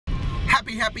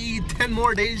happy 10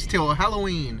 more days till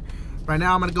Halloween. Right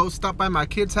now I'm gonna go stop by my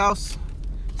kid's house,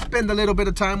 spend a little bit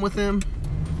of time with him,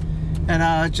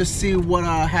 and just see what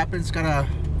happens. Gotta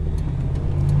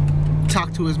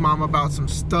talk to his mom about some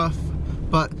stuff.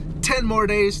 But 10 more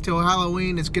days till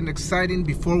Halloween. It's getting exciting.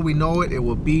 Before we know it, it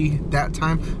will be that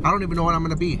time. I don't even know what I'm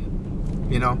gonna be,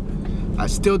 you know. I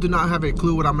still do not have a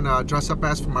clue what I'm gonna dress up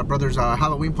as for my brother's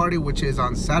Halloween party, which is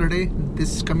on Saturday,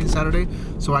 this coming Saturday.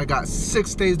 So I got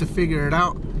 6 days to figure it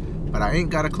out, but I ain't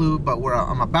got a clue. But where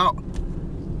I'm about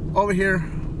over here,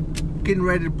 getting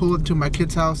ready to pull into my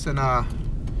kid's house, and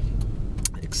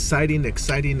exciting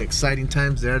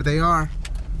times. There they are.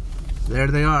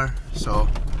 So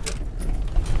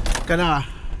gonna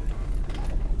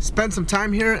spend some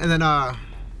time here, and then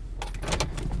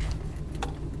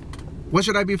what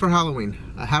should I be for Halloween?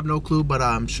 I have no clue, but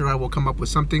I'm sure I will come up with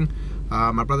something.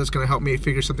 My brother's gonna help me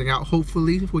figure something out.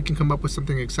 Hopefully we can come up with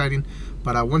something exciting.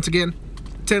 But once again,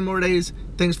 10 more days.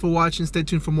 Thanks for watching. Stay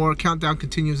tuned for more. Countdown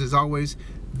continues as always.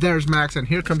 There's Max, and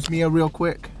here comes Mia real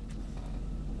quick.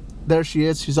 There she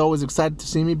is. She's always excited to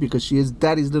see me because she is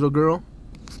Daddy's little girl.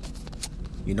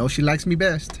 You know she likes me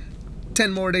best.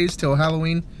 10 more days till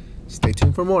Halloween. Stay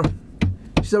tuned for more.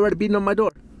 She's already beating on my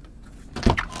door.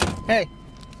 Hey,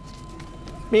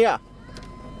 Mia,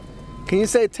 can you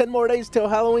say 10 more days till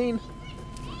Halloween?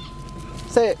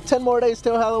 Say it, 10 more days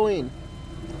till Halloween.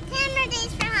 10 more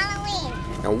days for Halloween.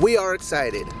 And we are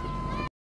excited.